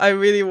I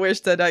really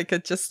wish that I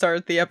could just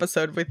start the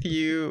episode with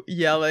you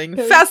yelling,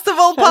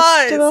 Festival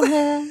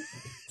Pies!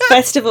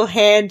 Festival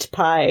hand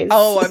pies.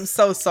 Oh, I'm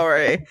so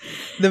sorry.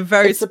 The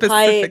very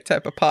specific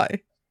type of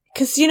pie.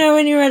 Because, you know,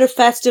 when you're at a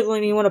festival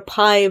and you want a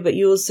pie, but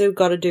you also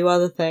got to do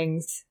other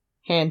things.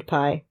 Hand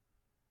pie.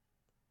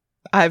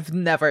 I've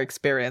never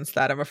experienced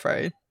that, I'm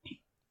afraid.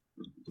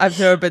 I've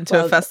never been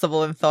to a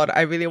festival and thought,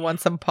 I really want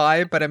some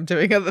pie, but I'm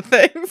doing other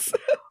things.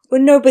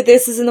 Well, no, but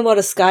this isn't the one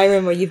of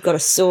Skyrim where you've got a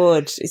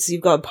sword. It's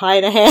you've got a pie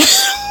in a hand.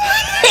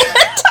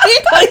 You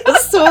got your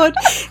sword,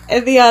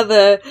 and the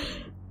other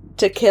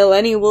to kill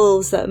any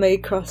wolves that may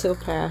cross your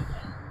path.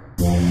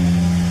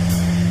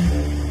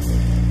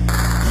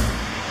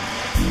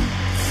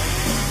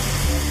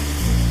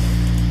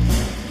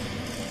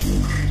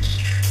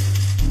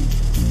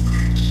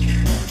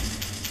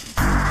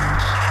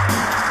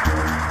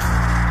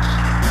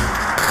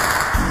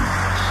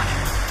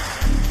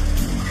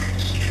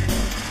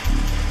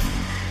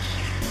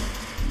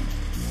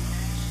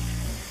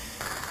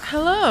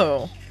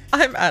 Hello,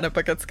 I'm Anna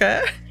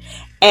Bogutskaya.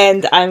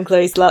 And I'm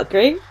Chloe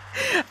Slotgrave.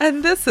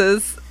 And this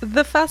is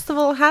the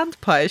Festival Hand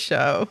Pie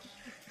Show.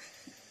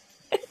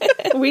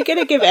 Are we going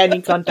to give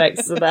any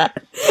context to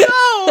that?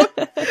 No!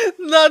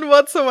 None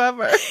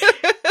whatsoever.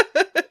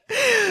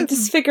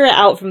 Just figure it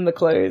out from the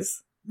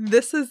close.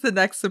 This is The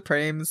Next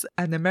Supremes,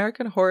 an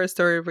American Horror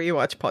Story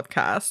rewatch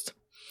podcast.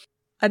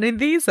 And in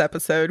this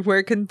episode,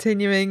 we're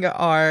continuing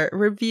our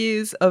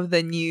reviews of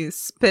the new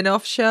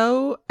spin-off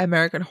show,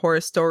 American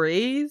Horror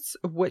Stories,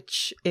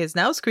 which is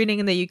now screening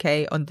in the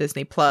UK on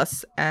Disney+.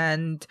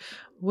 And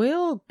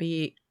we'll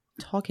be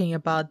talking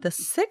about the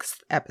 6th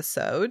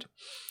episode,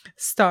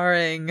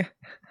 starring...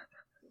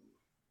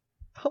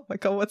 Oh my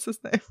god, what's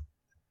his name?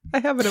 I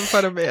have it in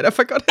front of me and I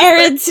forgot his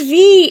Aaron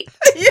Tveit!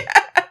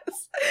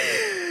 Yes!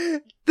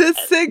 The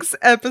 6th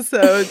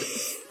episode,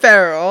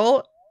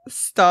 Feral,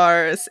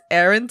 stars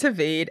Aaron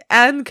Tveit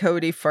and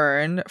Cody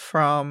Fern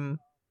from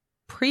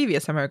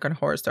previous American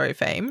Horror Story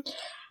fame.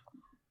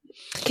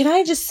 Can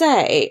I just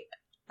say,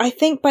 I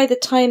think by the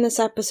time this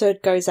episode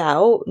goes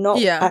out, not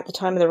at the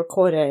time of the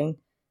recording,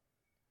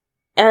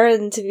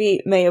 Aaron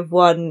Tveit may have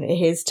won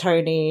his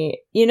Tony.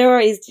 You know,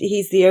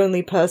 he's the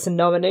only person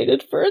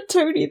nominated for a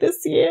Tony this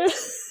year.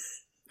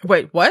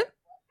 Wait, what?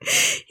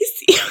 He's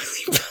the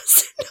only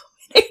person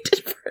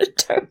nominated for a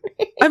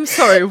Tony. I'm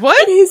sorry,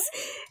 what?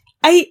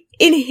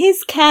 In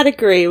his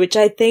category, which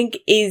I think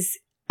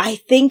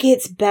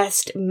it's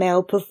best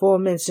male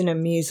performance in a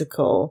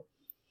musical.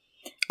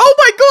 Oh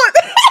my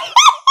god!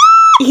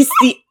 He's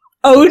the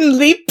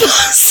only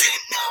person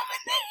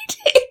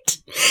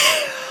nominated.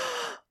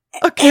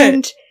 Okay.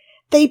 And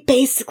they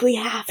basically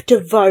have to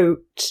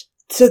vote.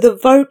 So the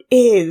vote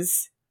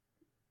is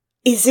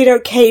it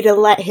okay to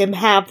let him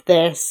have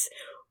this?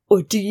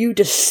 Or do you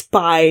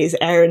despise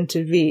Aaron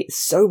Tveit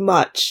so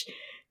much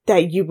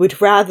that you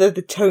would rather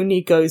the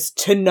Tony goes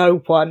to no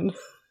one?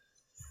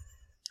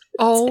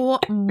 Oh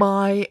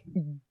my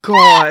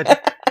god.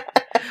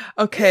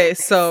 Okay,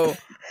 so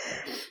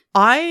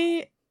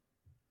I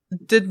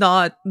did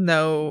not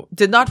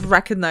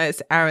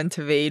recognize Aaron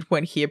Tveit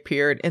when he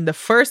appeared in the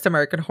first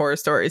American Horror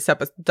Stories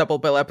double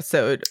bill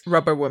episode,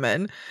 Rubber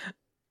Woman.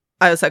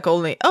 I was like,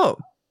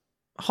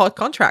 hot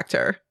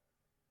contractor.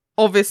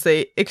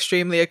 Obviously,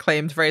 extremely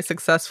acclaimed, very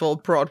successful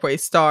Broadway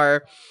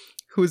star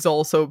who's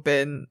also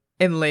been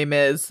in Les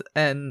Mis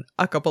and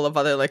a couple of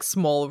other like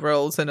small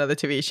roles in other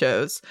TV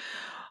shows.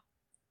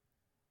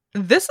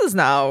 This is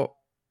now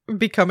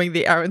becoming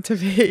the Aaron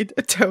Tveit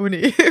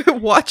Tony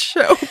watch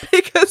show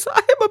because I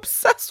am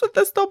obsessed with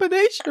this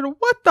nomination.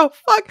 What the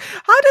fuck?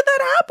 How did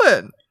that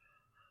happen?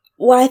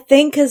 Well, I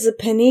think as a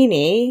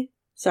Panini...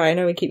 Sorry, I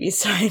know we keep you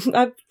saying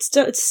I've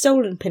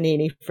stolen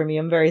Panini from you.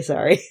 I'm very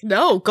sorry.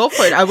 No, go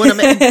for it. I want to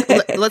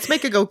make... let's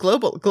make it go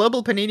global.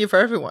 Global Panini for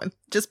everyone.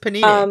 Just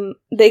Panini.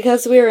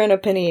 Because we're in a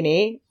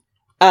Panini...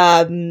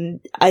 I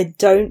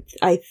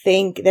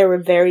think there were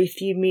very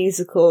few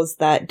musicals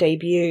that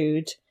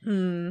debuted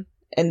in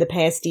the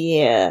past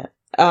year.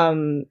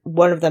 One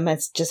of them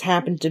has just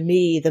happened to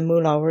me, the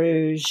Moulin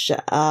Rouge.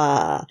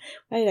 Why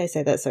did I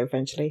say that so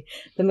Frenchly?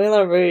 The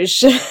Moulin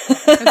Rouge. It's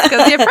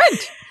because you're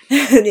French.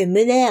 The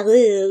Moulin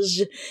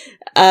Rouge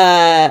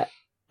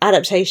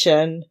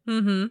adaptation,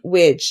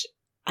 which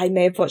I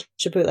may have watched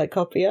a bootleg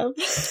copy of.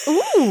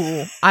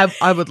 Ooh,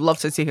 I would love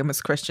to see him as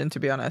Christian, to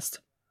be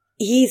honest.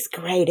 He's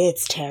great.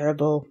 It's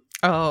terrible.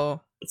 Oh.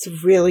 It's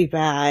really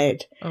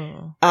bad.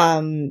 Oh.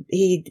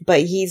 He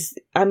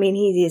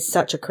is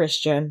such a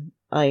Christian.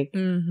 Like,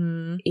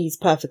 he's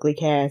perfectly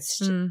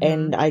cast.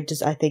 And I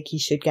think he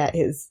should get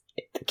his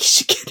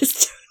Tony.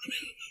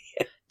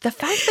 The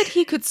fact that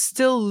he could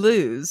still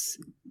lose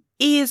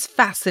is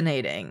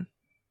fascinating.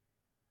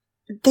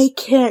 They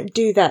can't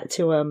do that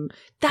to him.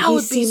 That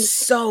would be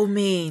so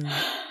mean.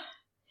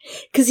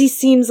 Because he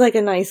seems like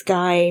a nice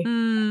guy.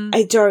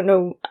 I don't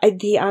know.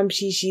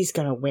 She's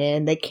gonna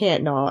win. They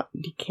can't not.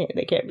 They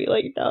can't be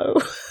like, no.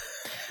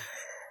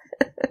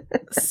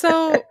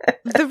 So,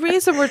 the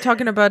reason we're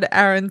talking about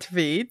Aaron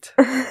Tveit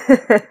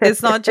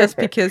is not just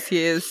because he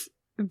is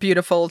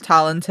beautiful,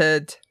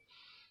 talented,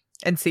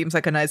 and seems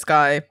like a nice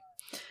guy.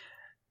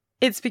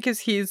 It's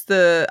because he's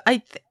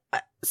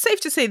safe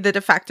to say, the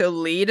de facto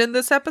lead in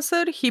this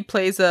episode. He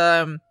plays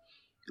a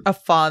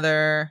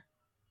father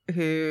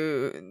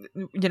who,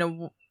 you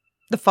know,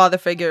 the father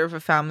figure of a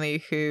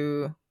family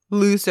who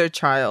lose their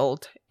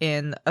child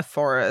in a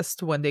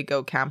forest when they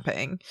go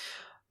camping.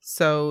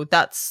 So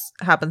that's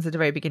happens at the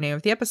very beginning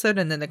of the episode,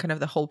 and then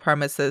the whole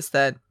premise is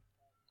that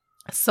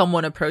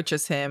someone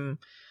approaches him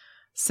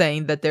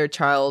saying that their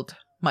child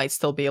might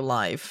still be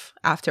alive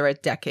after a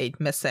decade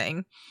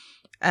missing,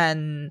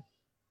 and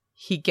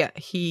he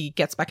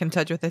gets back in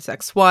touch with his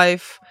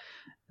ex-wife,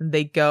 and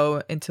they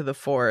go into the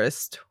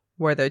forest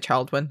where their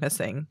child went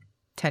missing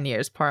 10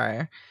 years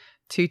prior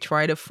to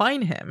try to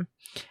find him.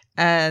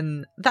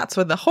 And that's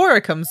where the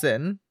horror comes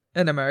in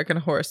American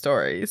Horror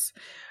Stories.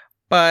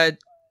 But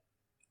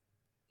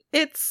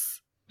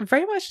it's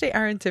very much the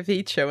Aaron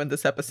Tveit show in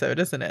this episode,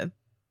 isn't it?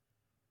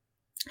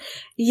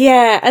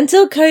 Yeah,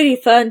 until Cody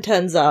Fern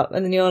turns up,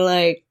 and then you're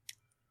like,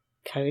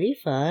 Cody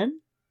Fern?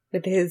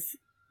 With his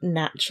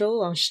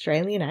natural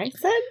Australian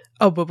accent?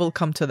 Oh, but we'll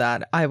come to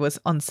that. I was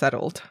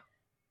unsettled.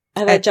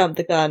 And I jumped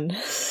the gun.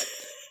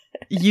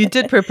 You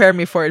did prepare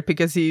me for it,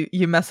 because you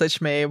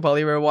messaged me while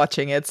you were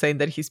watching it saying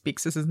that he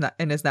speaks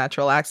in his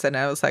natural accent.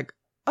 And I was like,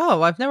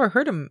 oh, I've never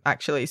heard him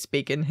actually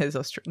speak in his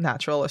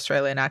natural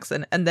Australian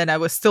accent. And then I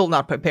was still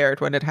not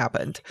prepared when it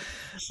happened.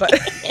 But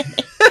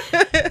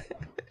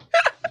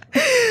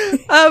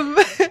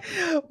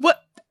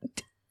what?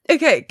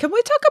 Okay, can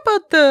we talk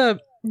about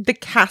the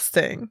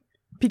casting?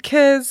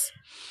 Because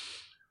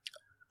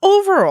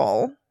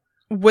overall,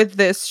 with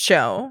this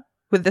show,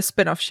 with the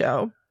spin-off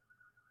show,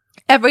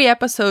 every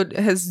episode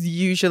has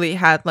usually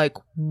had like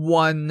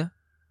one,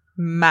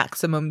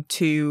 maximum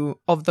two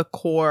of the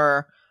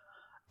core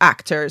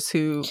actors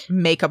who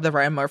make up the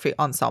Ryan Murphy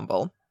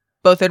ensemble.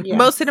 Both in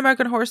most in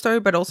American Horror Story,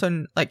 but also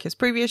in like his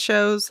previous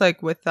shows,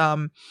 like with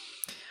a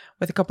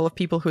couple of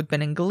people who'd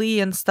been in Glee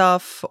and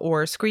stuff,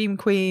 or Scream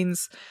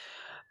Queens.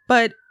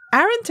 But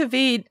Aaron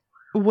Tveit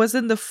was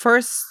in the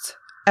first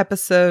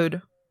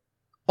episode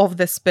of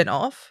the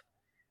spin-off,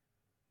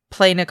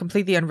 playing a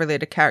completely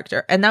unrelated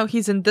character, and now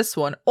he's in this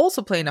one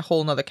also playing a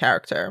whole nother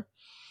character.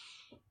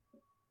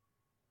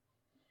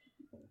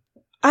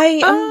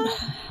 Has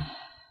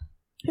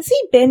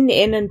he been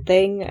in a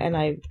thing and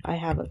I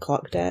haven't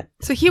clocked it?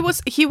 So he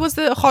was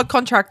the hot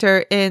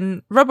contractor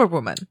in Rubber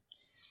Woman.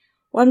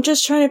 Well, I'm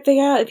just trying to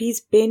figure out if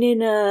he's been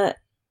in a...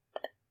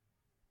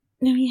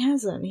 No, he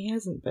hasn't. He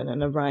hasn't been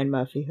in a Ryan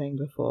Murphy thing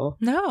before.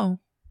 No.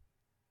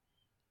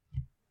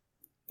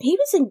 He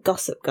was in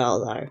Gossip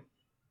Girl, though.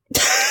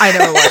 I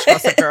never watched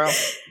Gossip Girl.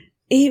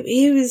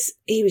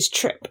 He was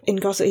Trip in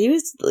Gossip. He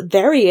was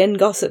very in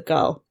Gossip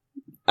Girl.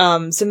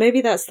 So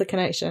maybe that's the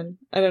connection.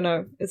 I don't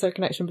know. Is there a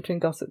connection between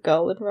Gossip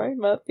Girl and Ryan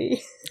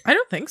Murphy? I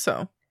don't think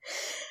so.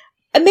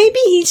 And maybe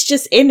he's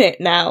just in it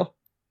now.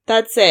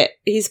 That's it.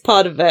 He's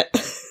part of it.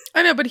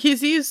 I know, but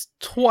he's used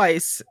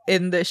twice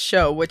in this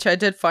show, which I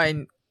did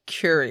find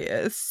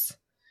curious.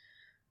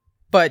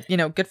 But, you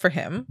know, good for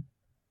him.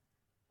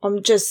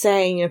 I'm just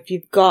saying, if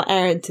you've got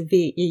Aaron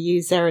Tveit, you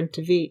use Aaron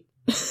Tveit.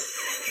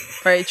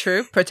 Very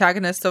true.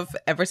 Protagonist of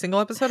every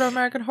single episode of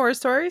American Horror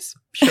Stories.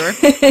 Sure.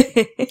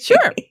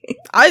 Sure.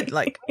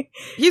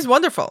 He's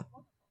wonderful.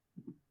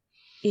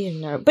 You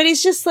know, but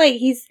it's just like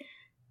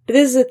but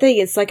this is the thing,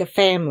 it's like a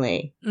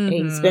family. Mm-hmm.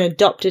 He's been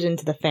adopted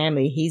into the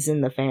family. He's in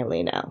the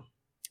family now.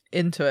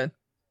 Into it.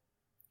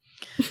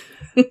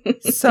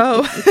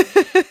 So,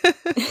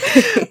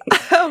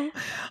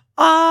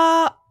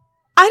 I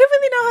don't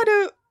really know how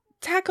to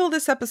tackle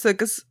this episode,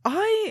 because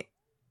I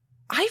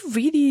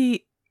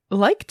really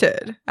liked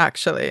it,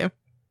 actually.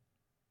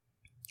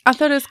 I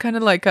thought it was kind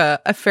of like a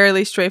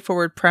fairly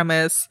straightforward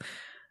premise,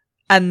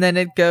 and then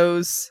it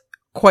goes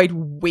quite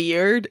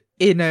weird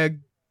in a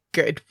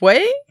good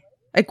way,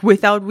 like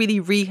without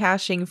really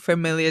rehashing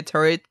familiar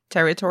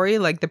territory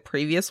like the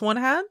previous one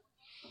had.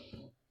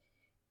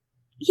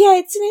 Yeah,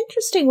 it's an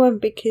interesting one,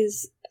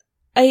 because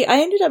I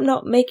ended up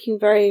not making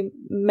very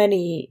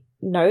many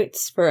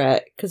notes for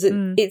it, because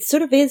it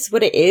sort of is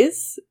what it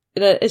is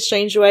in a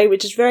strange way,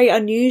 which is very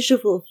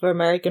unusual for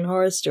American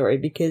Horror Story,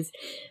 because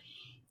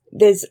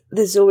there's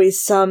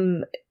always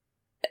some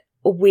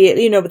weird,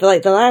 you know,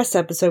 like the last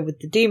episode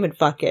with the demon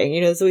fucking, you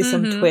know, there's always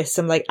some twist,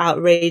 some like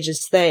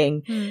outrageous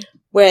thing,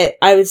 where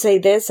I would say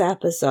this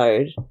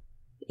episode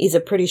is a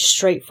pretty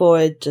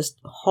straightforward, just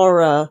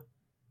horror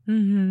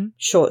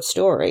short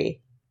story.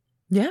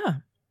 Yeah.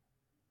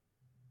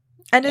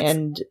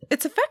 And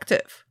it's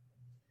effective.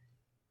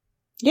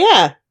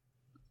 Yeah.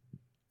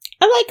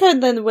 I like how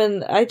then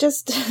when I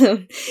just,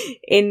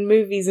 in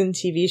movies and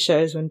TV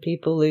shows, when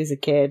people lose a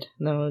kid,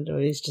 no one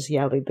always just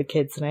yell at the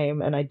kid's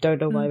name, and I don't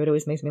know why, but it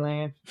always makes me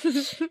laugh.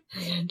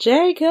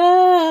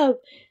 Jacob!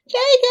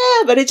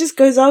 Jacob! And it just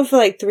goes on for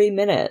like 3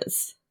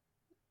 minutes.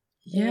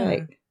 Yeah.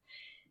 Like,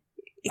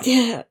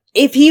 yeah.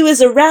 If he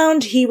was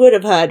around, he would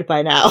have heard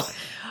by now.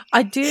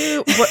 I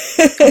do.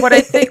 What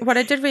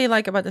I did really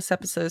like about this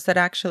episode is that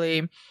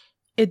actually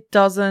it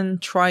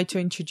doesn't try to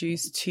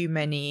introduce too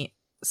many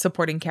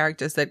supporting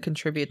characters that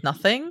contribute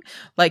nothing.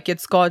 Like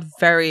it's got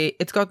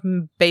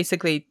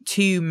basically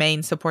two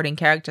main supporting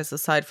characters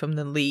aside from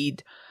the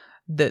lead,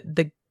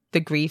 the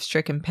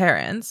grief-stricken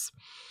parents.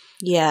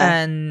 Yeah.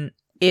 And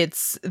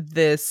it's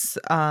this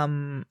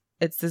kind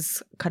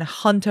of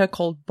hunter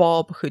called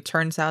Bob who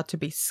turns out to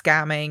be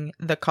scamming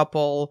the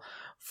couple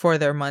for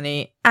their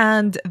money.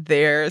 And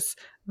there's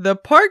the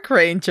park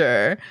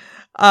ranger,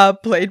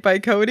 played by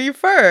Cody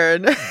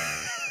Fern.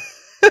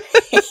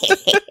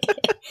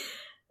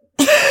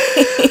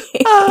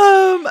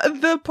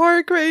 The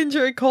park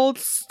ranger called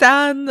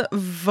Stan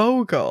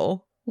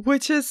Vogel,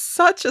 which is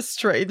such a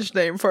strange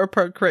name for a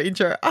park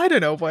ranger. I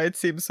don't know why it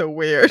seems so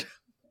weird.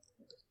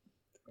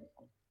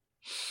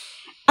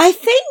 I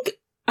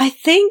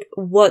think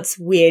what's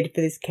weird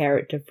for this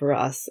character for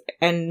us,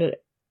 and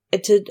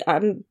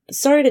I'm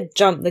sorry to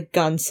jump the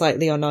gun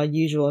slightly on our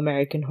usual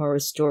American Horror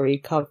Story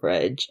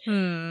coverage,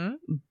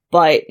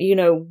 but, you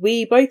know,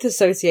 we both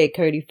associate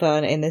Cody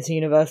Fern in this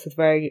universe with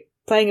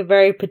playing a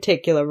very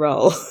particular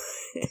role.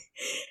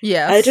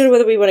 Yes. I don't know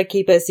whether we want to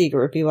keep it a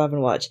secret if people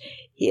haven't watched.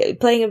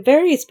 Playing a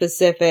very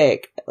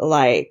specific,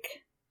 like,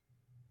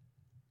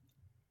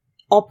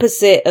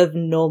 opposite of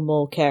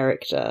normal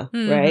character,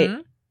 right?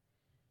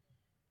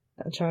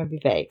 I'm trying to be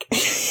vague.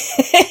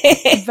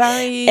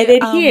 Very, and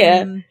in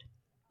here,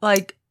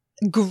 like,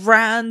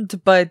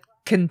 grand but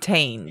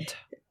contained.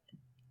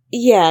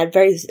 Yeah,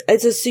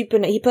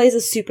 he plays a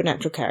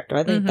supernatural character.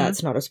 I think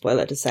that's not a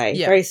spoiler to say.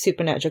 Yeah. Very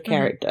supernatural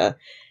character.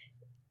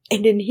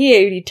 And in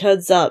here, when he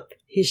turns up,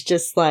 he's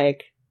just a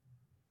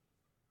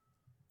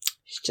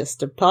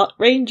park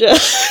ranger. And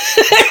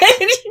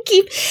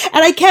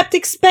I kept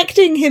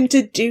expecting him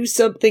to do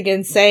something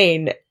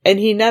insane, and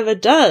he never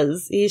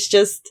does. He's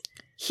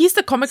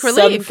the comic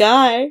relief. Some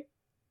guy.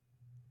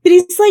 But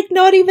he's, like,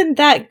 not even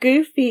that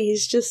goofy.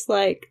 He's just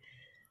like,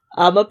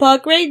 I'm a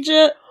park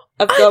ranger.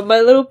 I've got my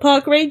little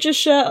park ranger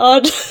shirt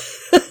on.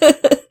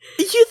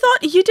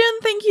 You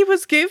didn't think he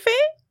was goofy?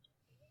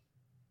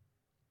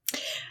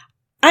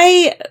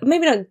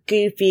 Maybe not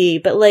goofy,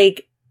 but,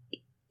 like,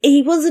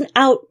 he wasn't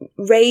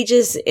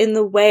outrageous in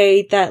the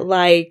way that,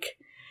 like,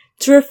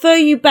 to refer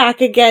you back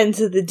again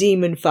to the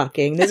demon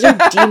fucking. There's no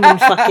demon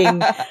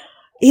fucking.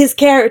 His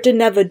character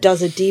never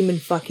does a demon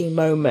fucking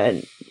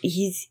moment.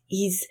 He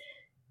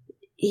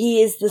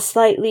is the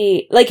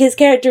slightly, like, his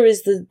character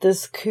is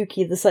this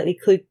kooky, the slightly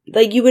kooky,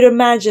 like, you would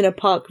imagine a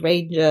park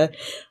ranger.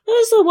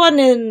 There's the one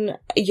in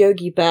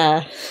Yogi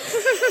Bear.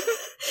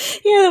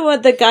 Yeah,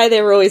 the guy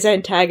they were always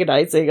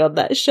antagonizing on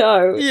that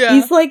show. Yeah.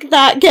 He's like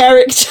that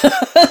character.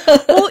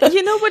 Well,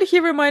 you know what he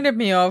reminded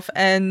me of?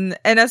 And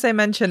as I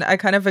mentioned, I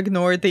kind of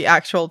ignored the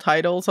actual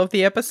titles of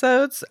the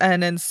episodes,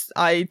 and then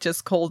I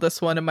just called this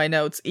one in my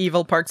notes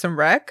Evil Parks and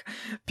Rec,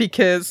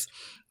 because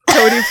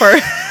Cody Fern...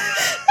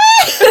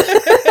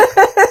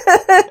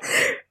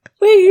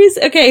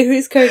 Wait,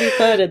 who's Cody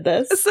Fern in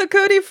this? So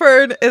Cody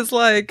Fern is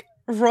like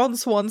Ron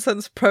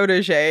Swanson's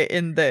protege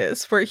in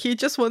this, where he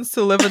just wants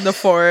to live in the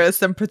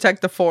forest and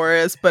protect the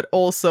forest, but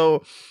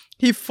also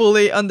he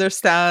fully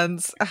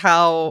understands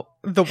how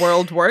the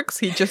world works.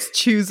 He just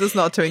chooses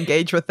not to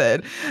engage with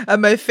it.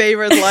 And my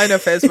favorite line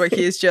of his where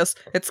he's just,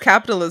 it's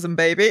capitalism,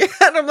 baby.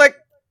 And I'm like,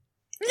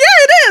 yeah,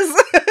 it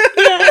is!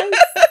 Yes.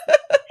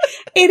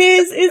 It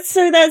is.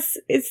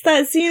 It's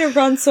that scene of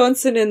Ron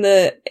Swanson in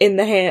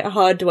the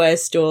hardware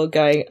store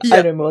going,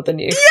 I know more than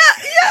you.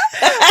 Yeah.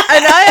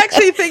 And I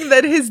actually think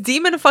that his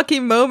demon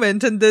fucking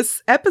moment in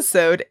this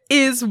episode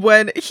is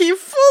when he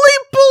fully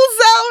pulls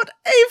out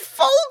a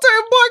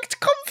folder marked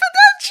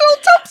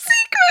confidential top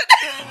secret.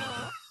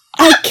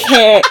 I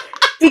can't,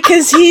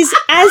 because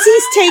as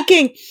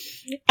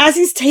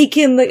he's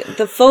taking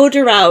the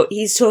folder out,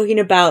 he's talking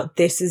about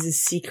this is as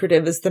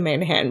secretive as the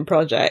Manhattan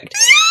Project.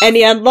 And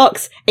he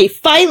unlocks a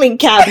filing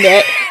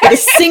cabinet with a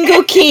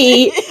single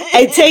key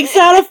and takes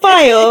out a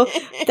file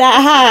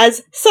that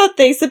has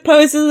something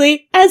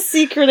supposedly as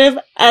secretive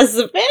as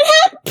the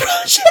Manhattan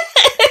Project.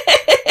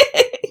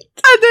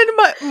 And then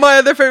my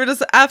other favorite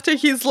is after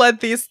he's led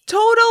these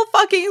total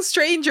fucking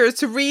strangers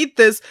to read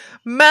this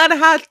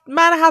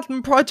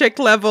Manhattan Project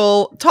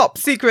level top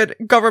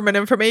secret government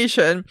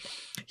information,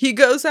 he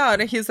goes out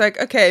and he's like,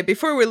 okay,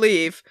 before we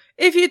leave,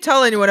 if you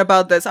tell anyone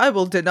about this, I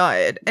will deny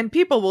it and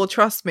people will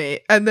trust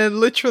me. And then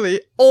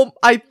literally,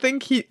 I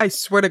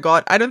swear to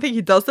God, I don't think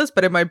he does this,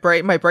 but in my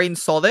brain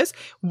saw this,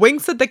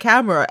 winks at the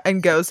camera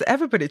and goes,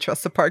 everybody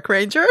trusts the park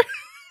ranger.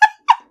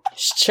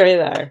 It's true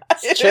though.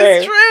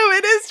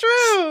 It is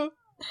true.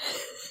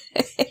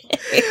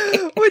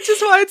 Which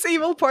is why it's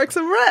Evil Parks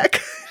and Rec.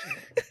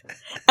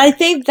 I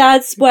think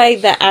that's why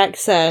the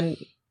accent,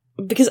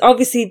 because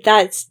obviously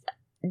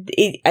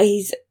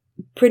he's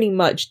pretty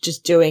much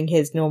just doing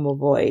his normal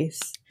voice.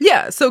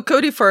 Yeah, so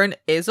Cody Fern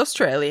is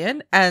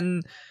Australian,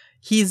 and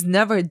he's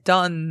never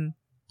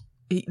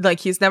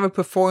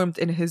performed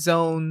in his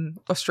own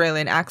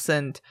Australian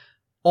accent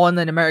on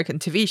an American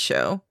TV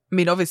show. I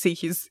mean, obviously,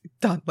 he's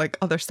done, like,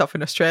 other stuff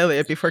in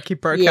Australia before he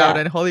broke out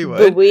in Hollywood.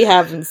 But we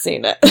haven't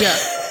seen it. Yeah.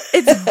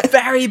 It's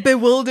very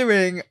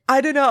bewildering. I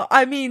don't know.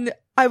 I mean,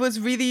 I was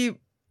really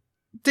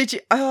Did you?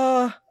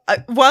 While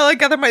I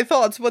gather my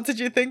thoughts, what did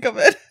you think of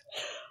it?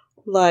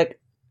 Like,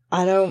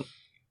 I don't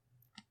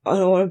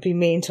want to be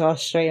mean to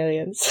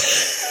Australians.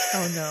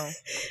 Oh no.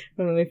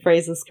 Let me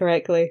phrase this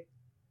correctly.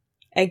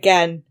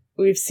 Again,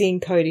 we've seen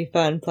Cody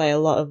Fern play a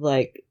lot of,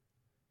 like,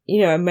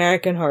 you know,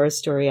 American Horror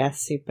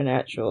Story-esque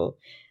supernatural,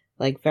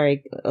 like,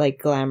 very, like,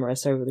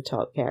 glamorous,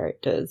 over-the-top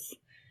characters.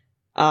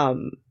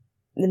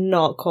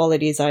 Not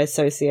qualities I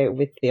associate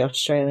with the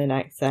Australian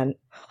accent.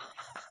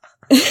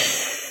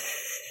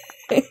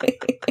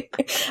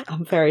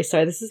 I'm very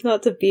sorry, this is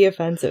not to be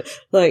offensive.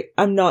 Like,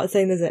 I'm not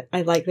saying this,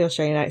 I like the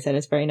Australian accent,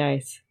 it's very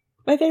nice.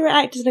 My favourite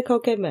actor is Nicole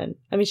Kidman.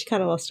 I mean, she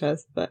kind of lost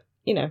hers, but,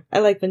 you know, I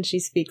like when she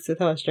speaks with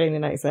her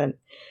Australian accent.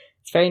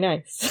 It's very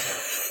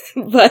nice.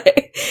 But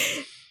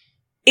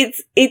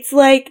it's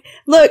like,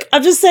 look,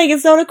 I'm just saying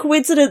it's not a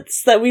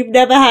coincidence that we've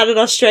never had an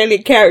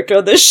Australian character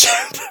on this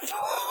show before.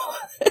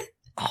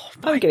 Oh,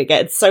 I'm gonna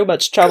get in so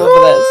much trouble for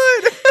this.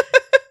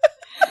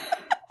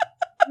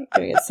 I'm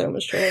gonna get so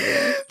much trouble for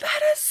this.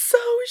 That is so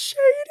shady.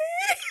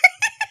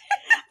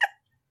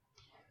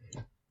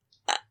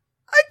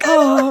 I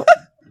don't.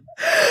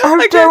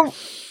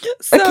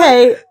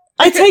 Okay,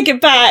 I take it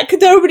back.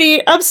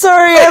 Nobody. I'm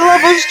sorry. I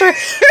love Australia.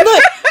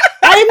 Look,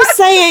 I'm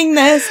saying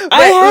this.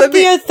 I have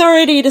the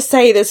authority to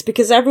say this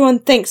because everyone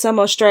thinks I'm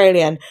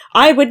Australian.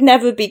 I would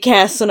never be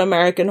cast on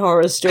American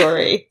Horror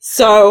Story,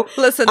 so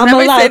listen. I'm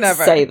Never allowed say to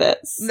never. say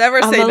this.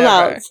 Never say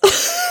never.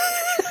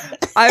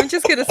 I'm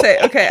just gonna say,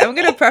 okay, I'm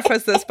gonna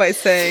preface this by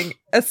saying,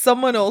 as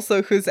someone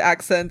also whose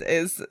accent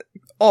is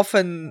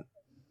often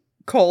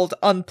called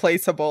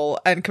unplaceable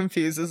and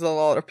confuses a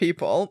lot of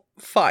people,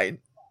 fine,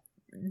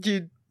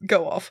 you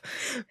go off.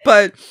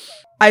 But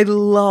I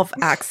love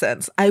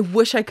accents. I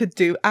wish I could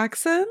do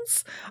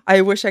accents.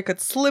 I wish I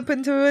could slip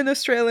into an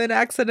Australian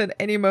accent at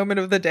any moment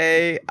of the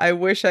day. I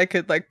wish I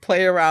could, like,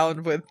 play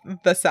around with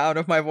the sound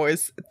of my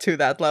voice to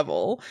that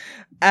level.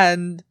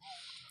 And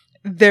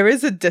there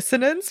is a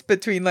dissonance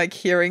between, like,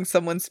 hearing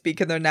someone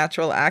speak in their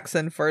natural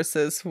accent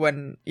versus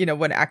when, you know,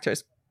 when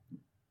actors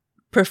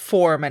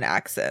perform an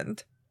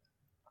accent.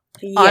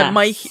 Yes.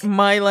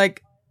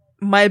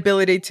 My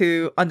ability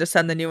to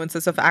understand the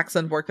nuances of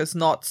accent work is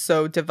not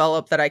so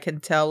developed that I can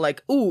tell,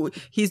 like, ooh,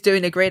 he's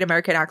doing a great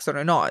American accent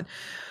or not.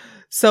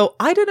 So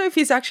I don't know if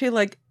he's actually,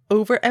 like,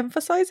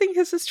 overemphasizing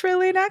his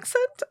Australian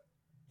accent.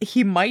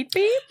 He might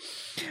be.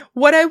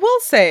 What I will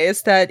say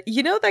is that,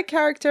 you know, that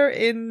character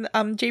in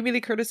Jamie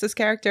Lee Curtis's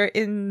character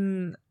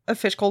in A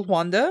Fish Called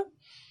Wanda?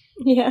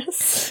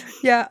 Yes.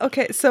 Yeah,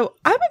 okay, so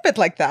I'm a bit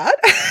like that.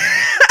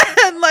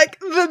 And, like,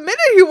 the minute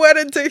he went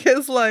into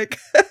his, like,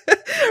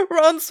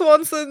 Ron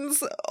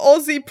Swanson's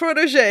Aussie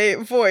protege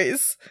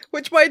voice,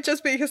 which might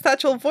just be his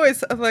natural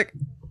voice, I'm like,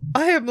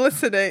 I am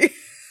listening,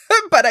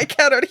 but I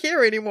cannot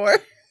hear anymore.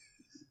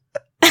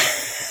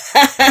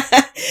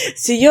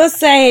 So you're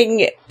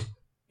saying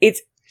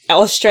it's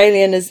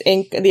Australian as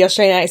in the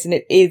Australian accent,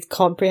 it is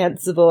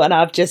comprehensible, and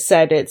I've just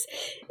said it's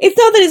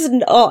not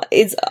that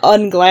it's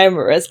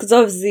unglamorous, because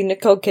obviously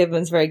Nicole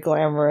Kidman's very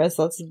glamorous.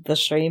 Lots of the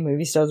Australian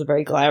movie stars are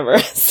very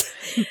glamorous.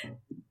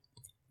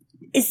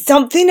 It's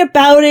something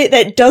about it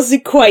that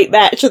doesn't quite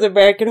match with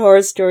American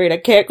Horror Story, and I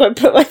can't quite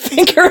put my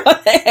finger on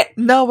it.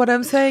 No, what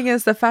I'm saying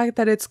is the fact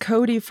that it's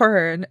Cody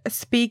Fern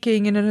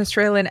speaking in an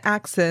Australian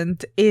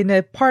accent in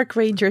a park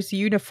ranger's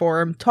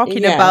uniform,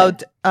 talking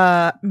about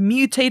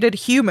mutated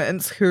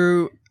humans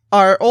who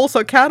are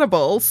also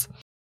cannibals.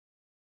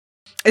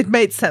 It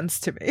made sense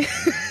to me.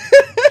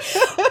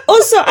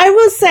 Also, I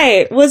will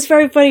say, what's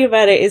very funny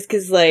about it is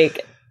because,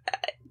 like,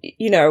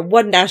 you know,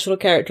 one national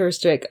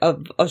characteristic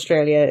of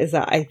Australia is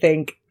that I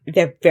think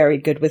they're very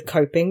good with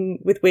coping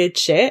with weird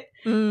shit.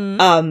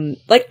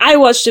 Like, I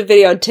watched a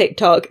video on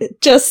TikTok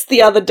just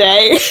the other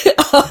day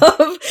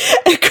of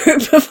a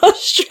group of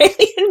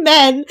Australian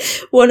men.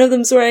 One of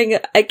them's wearing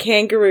a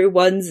kangaroo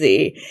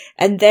onesie,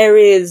 and there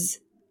is,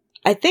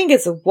 I think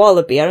it's a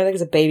wallaby. I don't think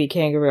it's a baby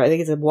kangaroo. I think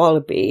it's a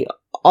wallaby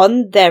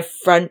on their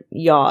front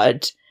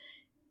yard.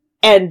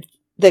 And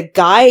the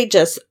guy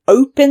just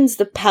opens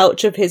the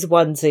pouch of his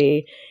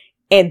onesie,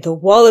 and the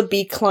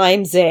wallaby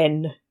climbs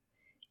in,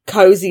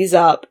 cozies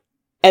up,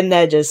 and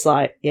they're just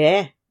like,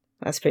 yeah,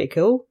 that's pretty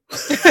cool.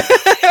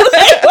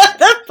 Like, what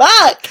the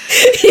fuck?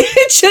 You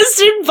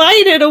just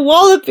invited a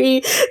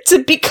wallaby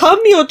to become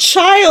your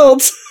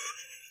child.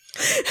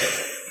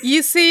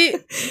 You see,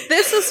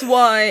 this is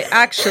why,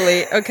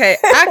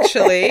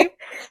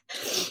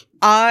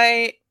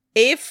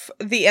 if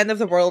the end of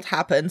the world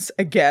happens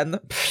again,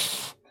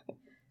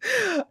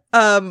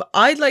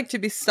 I'd like to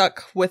be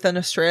stuck with an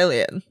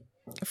Australian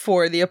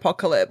for the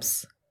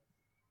apocalypse.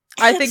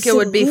 I think it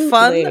would be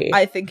fun,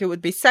 I think it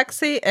would be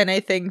sexy, and I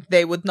think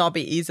they would not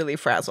be easily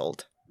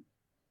frazzled.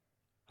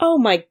 Oh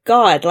my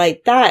god,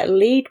 like, that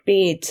lead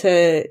me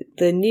to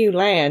the new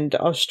land,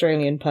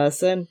 Australian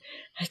person.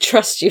 I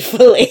trust you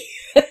fully.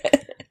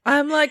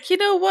 I'm like, you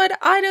know what?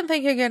 I don't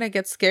think you're gonna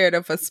get scared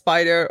of a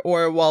spider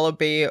or a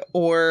wallaby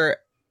or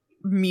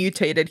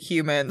mutated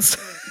humans.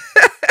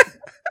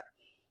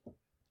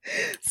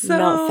 So,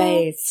 not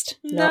phased.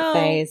 No. Not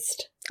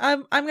phased.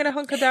 I'm gonna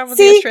hunker down with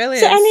the See,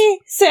 Australians.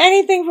 so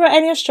anything for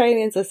any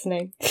Australians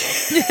listening.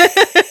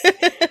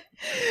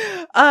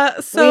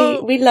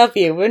 So we love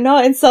you. We're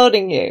not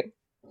insulting you.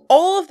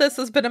 all of this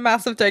has been a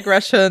massive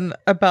digression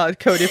about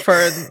Cody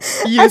Fern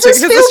I using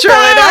just his feel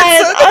Australian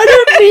bad. accent. I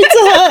don't mean to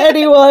hurt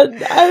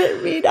anyone.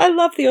 I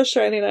love the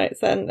Australian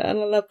accent, and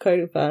I love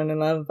Cody Fern,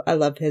 and I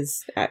love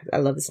his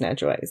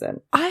natural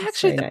accent.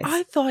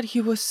 I thought he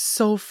was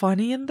so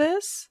funny in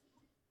this.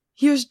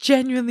 He was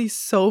genuinely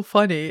so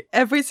funny.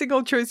 Every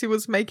single choice he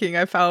was making,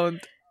 I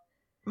found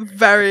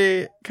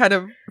very kind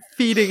of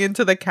feeding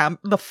into the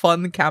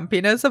fun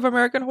campiness of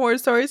American Horror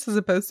Stories as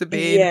opposed to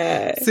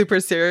being super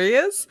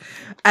serious.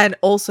 And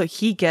also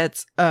he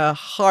gets a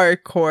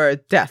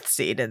hardcore death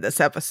scene in this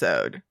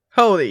episode.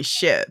 Holy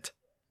shit.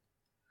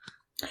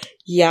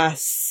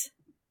 Yes.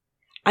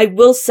 I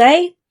will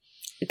say,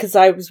 because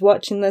I was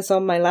watching this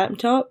on my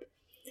laptop,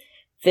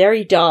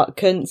 very dark,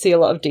 couldn't see a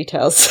lot of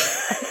details.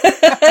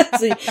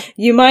 So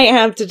you might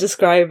have to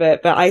describe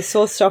it, but I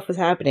saw stuff was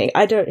happening.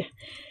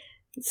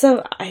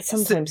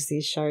 Sometimes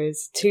these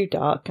shows too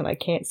dark and I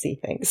can't see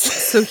things.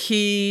 So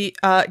he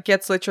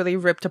gets literally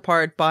ripped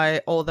apart by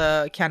all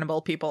the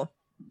cannibal people.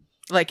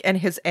 Like, and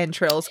his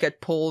entrails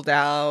get pulled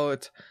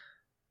out.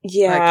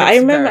 Yeah, I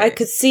remember I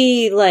could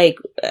see, like,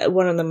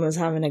 one of them was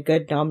having a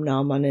good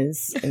nom-nom on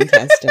his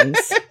intestines.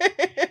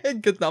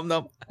 Good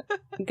nom-nom.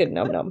 Good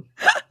nom-nom.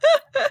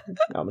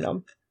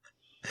 Nom-nom.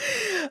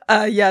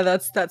 Yeah,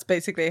 that's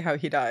basically how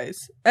he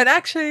dies. And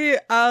actually,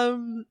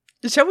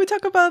 shall we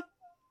talk about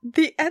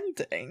the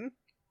ending?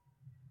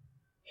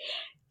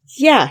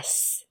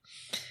 Yes.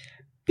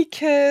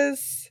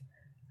 Because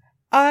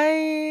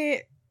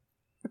I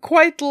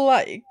quite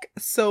like,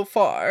 so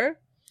far,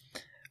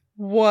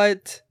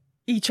 what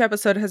each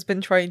episode has been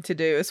trying to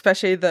do,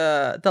 especially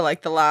the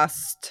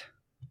last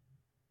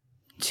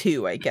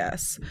two, I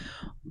guess,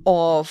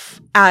 of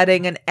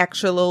adding an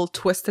extra little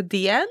twist at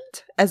the end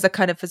as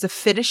a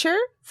finisher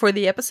for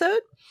the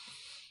episode.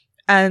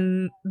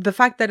 And the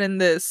fact that in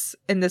this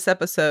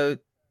episode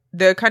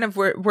they're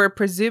we're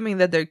presuming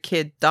that their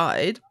kid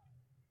died,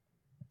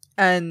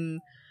 and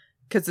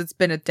because it's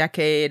been a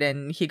decade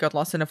and he got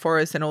lost in a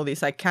forest and all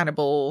these like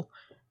cannibal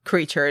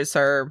creatures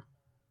have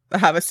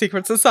a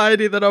secret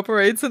society that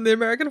operates in the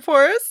American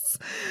forests.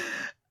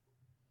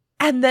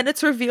 And then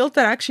it's revealed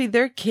that actually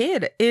their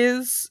kid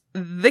is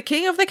the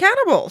king of the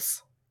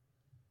cannibals.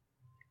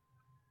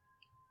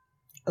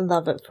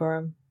 Love it for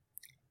him.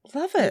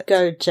 Love it.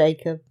 Go,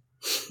 Jacob.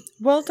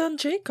 Well done,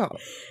 Jacob.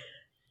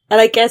 And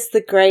I guess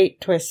the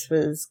great twist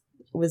was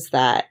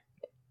that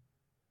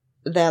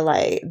they're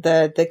like,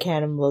 the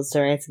cannibals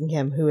are asking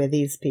him, who are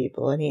these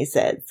people? And he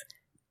says,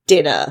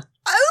 dinner.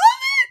 I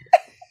love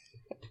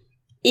it!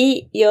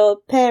 Eat your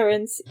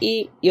parents,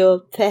 eat your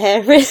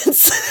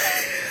parents.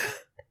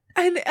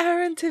 And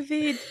Aaron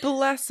Tveit,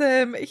 bless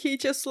him, he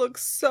just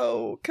looks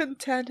so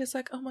content. He's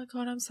like, oh my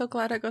god, I'm so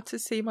glad I got to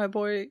see my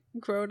boy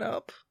grown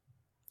up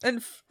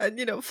and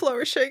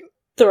flourishing.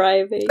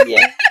 Thriving,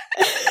 yeah.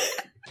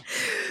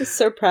 I'm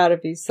so proud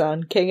of you,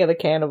 son. King of the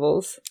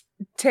cannibals.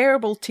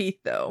 Terrible teeth,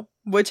 though,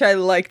 which I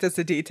liked as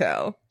a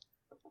detail.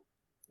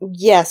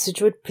 Yes,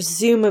 which would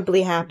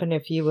presumably happen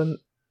if you were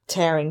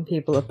tearing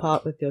people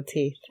apart with your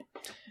teeth.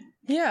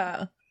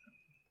 Yeah.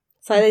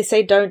 So they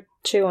say don't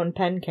chew on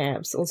pen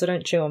caps. Also,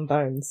 don't chew on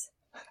bones.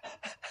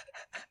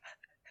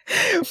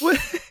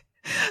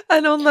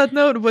 And on that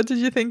note, what did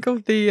you think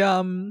of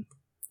the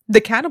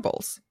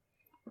cannibals?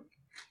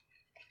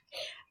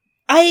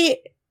 I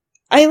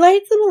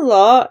liked them a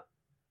lot,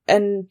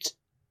 and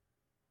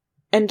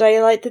I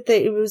liked that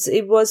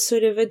it was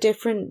sort of a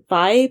different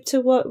vibe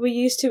to what we're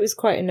used to. It was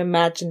quite an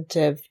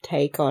imaginative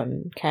take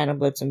on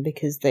cannibalism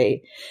because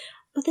they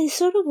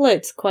sort of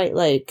looked quite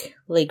like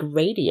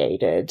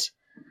radiated.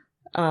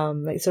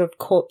 Like sort of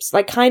corpse,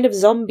 like kind of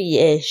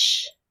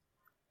zombie-ish.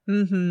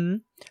 Mm-hmm.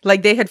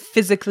 Like they had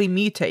physically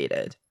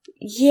mutated.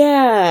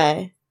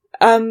 Yeah.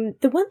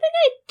 The one thing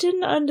I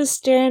didn't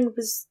understand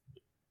was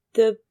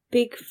the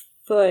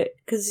Bigfoot,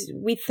 because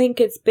we think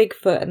it's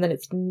Bigfoot and then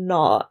it's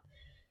not.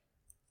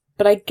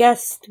 But I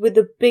guess with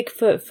the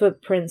Bigfoot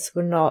footprints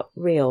were not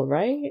real,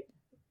 right?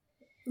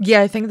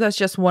 Yeah, I think that's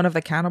just one of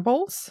the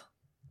cannibals.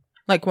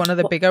 Like one of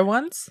the bigger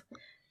ones.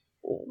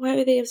 Why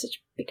do they have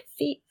such big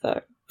feet,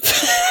 though?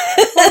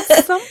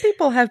 Well, some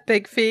people have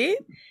big feet.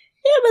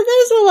 Yeah, but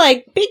those are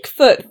like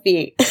Bigfoot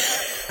feet.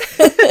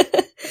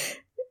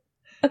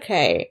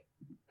 Okay.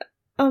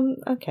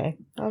 Okay.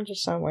 I'll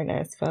just sound more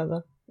nice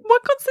further.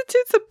 What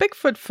constitutes a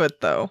Bigfoot foot,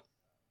 though?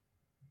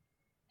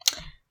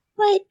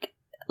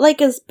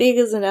 Like as big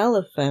as an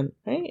elephant,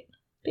 right?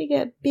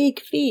 Big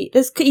feet.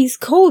 He's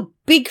called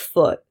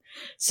Bigfoot.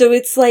 So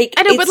it's like,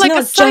 I know, but like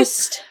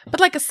but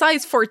like a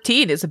size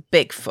 14 is a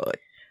Bigfoot.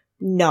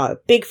 No,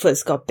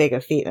 Bigfoot's got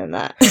bigger feet than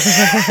that.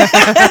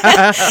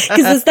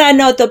 Because is that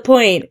not the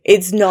point?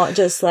 It's not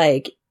just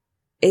like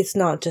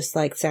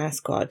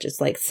Sasquatch. It's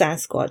like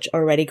Sasquatch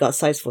already got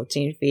size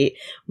 14 feet.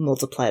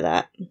 Multiply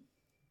that.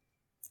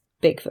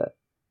 Bigfoot.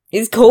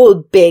 It's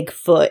called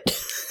Bigfoot.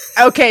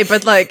 Okay,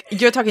 but like,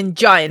 you're talking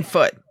giant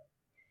foot.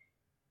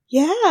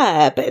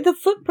 Yeah, but the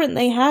footprint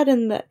they had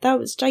in that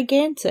was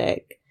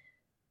gigantic.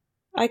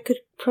 I could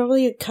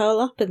probably curl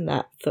up in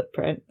that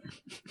footprint.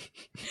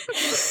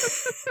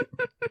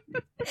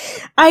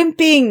 I'm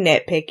being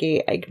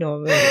nitpicky. Ignore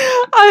me.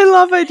 I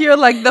love it. You're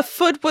like, the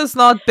foot was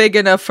not big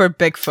enough for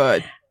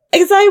Bigfoot.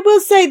 Because I will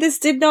say this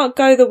did not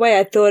go the way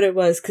I thought it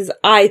was, because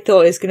I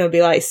thought it was going to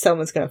be like,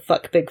 someone's going to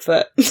fuck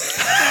Bigfoot.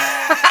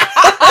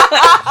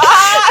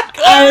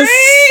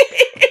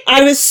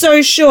 I was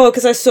so sure,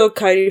 because I saw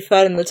Cody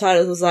Fern in the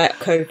titles, was like,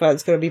 Cody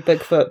Fern's going to be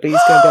Bigfoot, but he's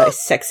going to be like,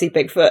 sexy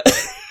Bigfoot.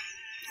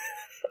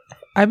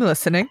 I'm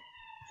listening.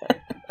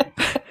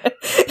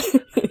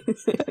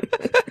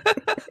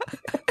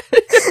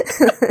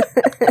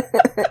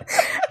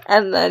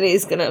 And then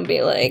he's gonna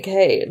be like,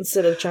 hey,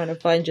 instead of trying to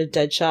find your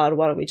dead child,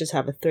 why don't we just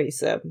have a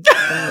threesome? And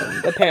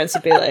then the parents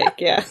would be like,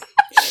 yeah.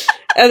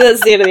 And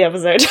that's the end of the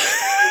episode.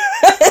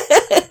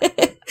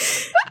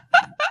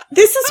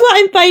 This is what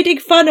I'm finding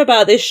fun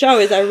about this show,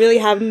 is I really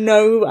have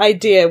no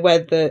idea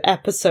what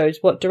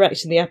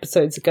direction the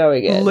episodes are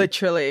going in.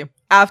 Literally.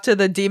 After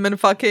the demon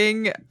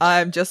fucking,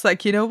 I'm just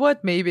like, you know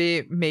what?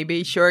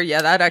 Maybe, sure,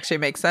 yeah, that actually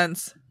makes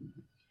sense.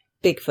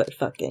 Bigfoot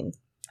fucking.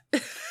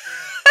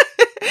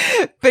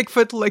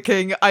 Bigfoot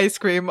licking ice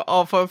cream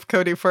off of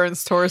Cody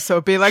Fern's torso,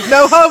 be like,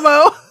 no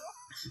homo!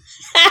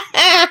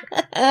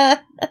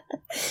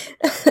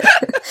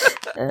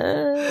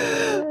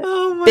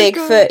 Oh my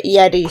Bigfoot, God.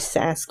 Yeti,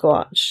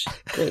 Sasquatch.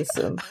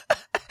 Threesome.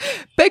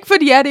 Bigfoot,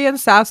 Yeti, and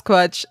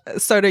Sasquatch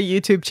start a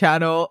YouTube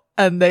channel,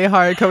 and they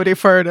hire Cody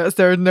Fern as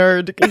their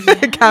nerd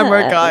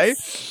camera guy.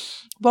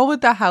 What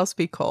would the house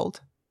be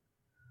called?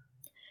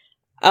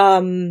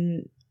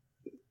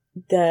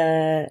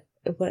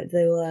 What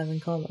they will have in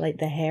common, like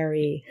the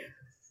hairy.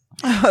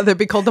 They'd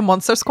be called the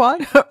Monster Squad?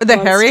 The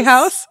Hairy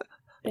House?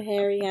 The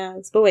Hairy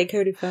House. But wait,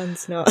 Cody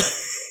Fern's not.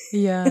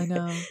 Yeah, I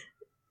know.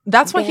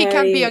 That's why he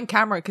can't be on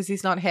camera, because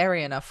he's not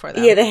hairy enough for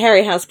that. Yeah, the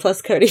Hairy House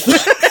plus Cody Fern.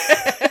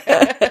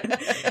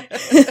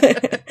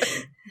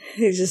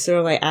 He's just sort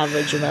of like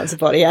average amounts of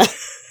body hair.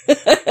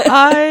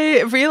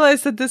 I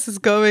realized that this is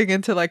going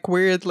into like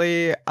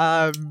weirdly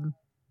I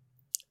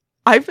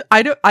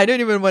don't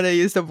even want to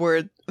use the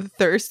word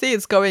thirsty.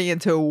 It's going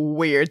into a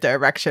weird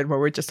direction where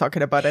we're just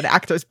talking about an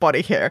actor's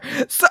body hair.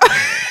 So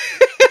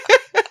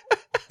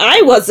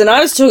I wasn't. I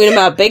was talking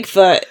about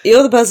Bigfoot.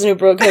 You're the person who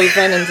brought Cody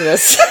Fern into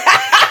this.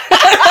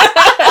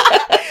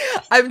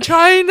 I'm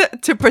trying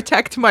to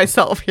protect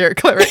myself here,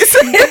 Clarice.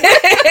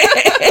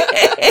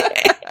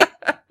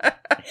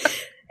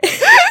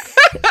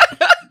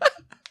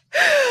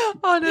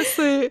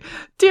 Honestly,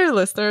 dear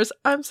listeners,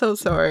 I'm so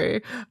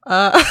sorry.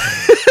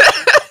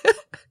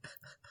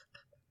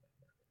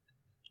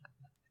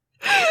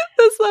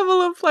 This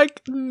level of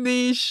like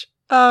niche.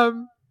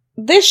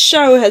 This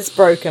show has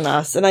broken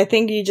us, and I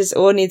think you just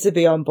all need to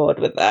be on board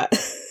with that.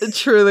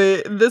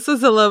 Truly, this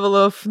is a level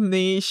of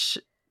niche,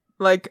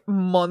 like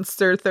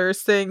monster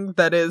thirsting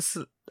that is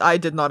I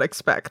did not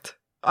expect.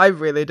 I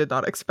really did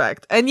not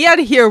expect. And yet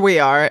here we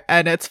are,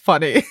 and it's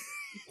funny.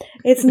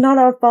 It's not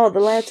our fault. The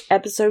last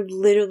episode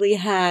literally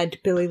had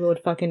Billy Lord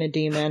fucking a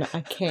demon.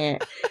 I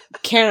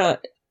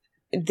cannot.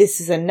 This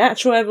is a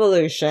natural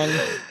evolution.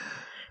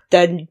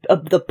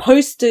 The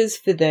posters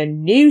for the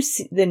new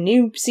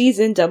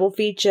season double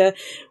feature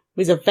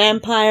was a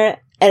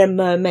vampire and a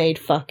mermaid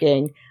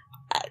fucking.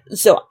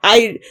 So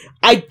I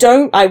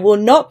will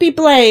not be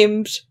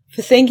blamed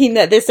for thinking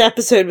that this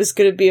episode was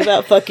going to be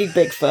about fucking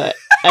Bigfoot.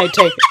 I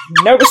take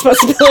no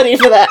responsibility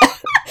for that.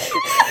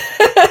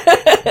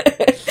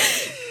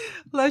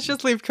 Let's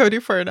just leave Cody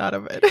Fern out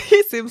of it.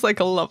 He seems like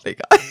a lovely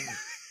guy.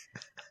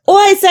 All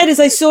I said is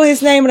I saw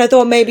his name and I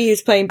thought maybe he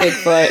was playing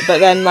Bigfoot, but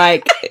then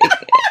like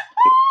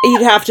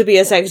he'd have to be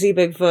a sexy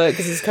Bigfoot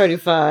because he's Cody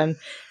Fern.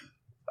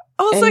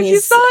 Also, and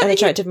he's not an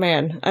attractive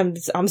man.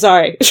 I'm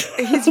sorry.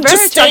 He's very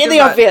just stating the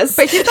obvious.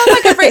 But he's not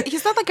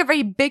like a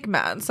very big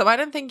man, so I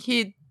don't think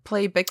he'd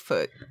play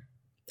Bigfoot.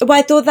 Well,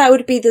 I thought that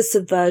would be the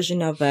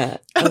subversion of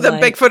it. The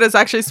like, Bigfoot is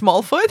actually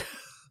Smallfoot?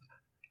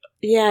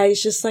 Yeah,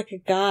 he's just like a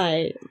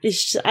guy.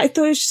 I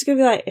thought he was just gonna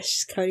be like, it's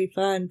just Cody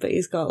Fern, but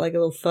he's got like a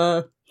little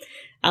fur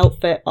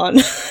outfit on.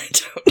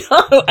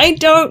 I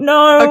don't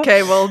know.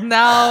 Okay, well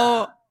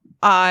now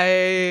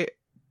I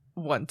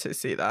want to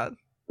see that.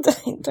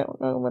 I don't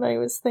know what I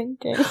was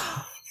thinking.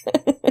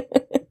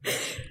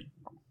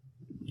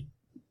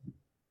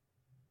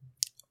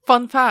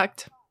 Fun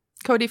fact,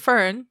 Cody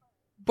Fern,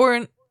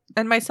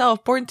 and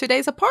myself, born 2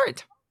 days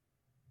apart.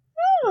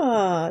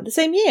 Ah, the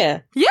same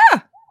year?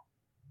 Yeah!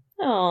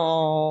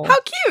 Oh, how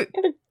cute!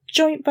 We have a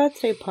joint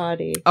birthday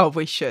party. Oh,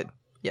 we should.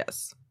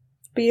 Yes.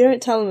 But you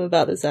don't tell them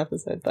about this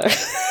episode, though.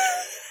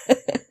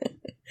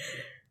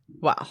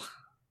 Wow.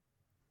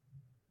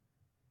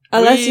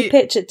 Unless you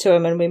pitch it to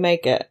him and we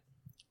make it.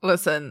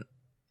 Listen,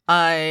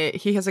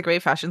 he has a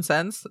great fashion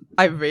sense.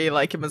 I really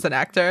like him as an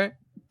actor.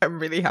 I'm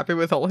really happy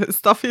with all his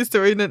stuff he's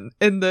doing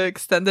in the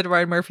extended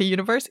Ryan Murphy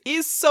universe.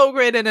 He's so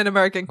great in An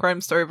American Crime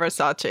Story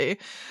Versace.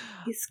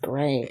 He's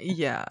great.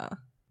 Yeah.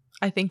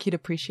 I think he'd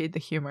appreciate the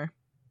humor.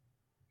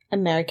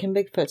 American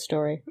Bigfoot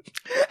Story.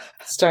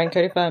 Starring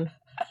Cody Fern.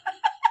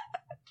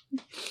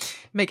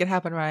 Make it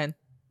happen, Ryan.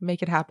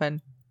 Make it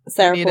happen.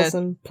 Sarah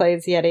Paulson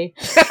plays Yeti.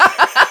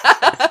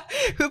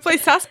 Who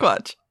plays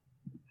Sasquatch?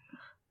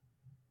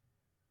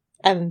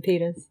 Evan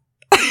Peters.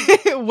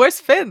 Where's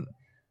Finn?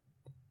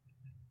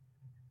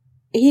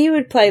 He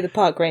would play the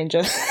park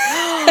ranger.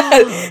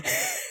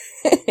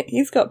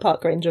 He's got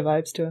park ranger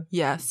vibes to him.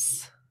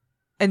 Yes.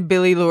 And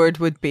Billie Lourd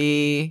would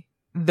be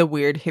the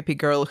weird hippie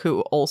girl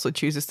who also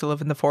chooses to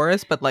live in the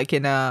forest, but like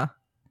in a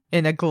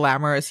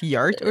glamorous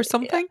yurt or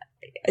something.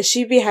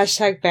 She'd be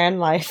 #van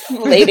life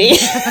lady.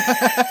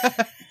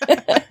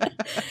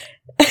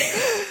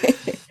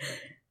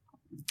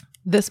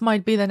 This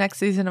might be the next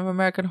season of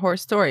American Horror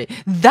Story.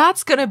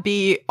 That's gonna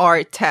be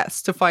our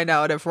test to find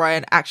out if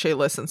Ryan actually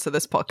listens to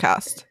this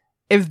podcast.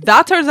 If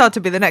that turns out to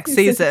be the next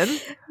season,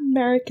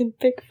 American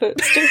Bigfoot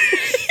Story.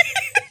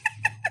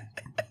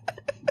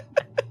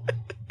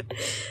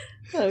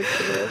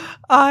 Okay.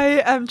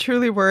 I am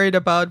truly worried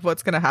about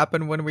what's going to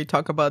happen when we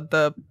talk about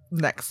the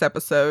next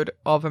episode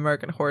of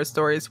American Horror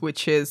Stories,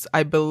 which is,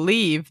 I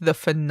believe, the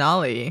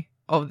finale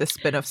of the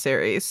spin-off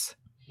series.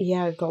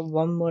 Yeah, I've got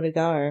one more to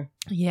go.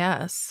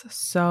 Yes,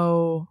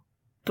 so...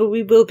 But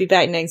we will be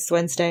back next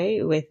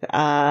Wednesday with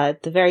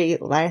the very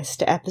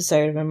last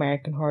episode of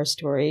American Horror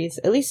Stories,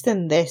 at least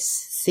in this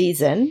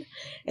season.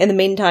 In the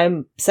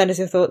meantime, send us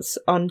your thoughts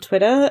on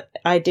Twitter,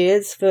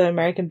 ideas for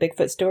American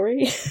Bigfoot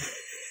Story.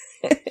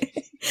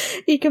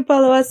 You can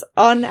follow us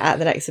on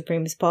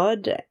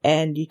 @TheNextSupremesPod,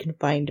 and you can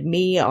find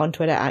me on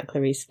Twitter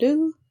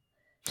 @ClariceBlue.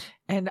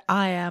 And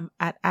I am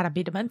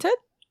 @AdaBeDemented.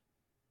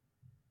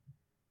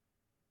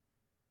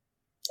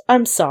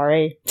 I'm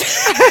sorry.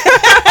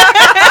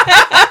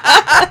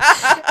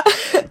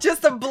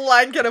 Just a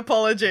blanket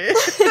apology.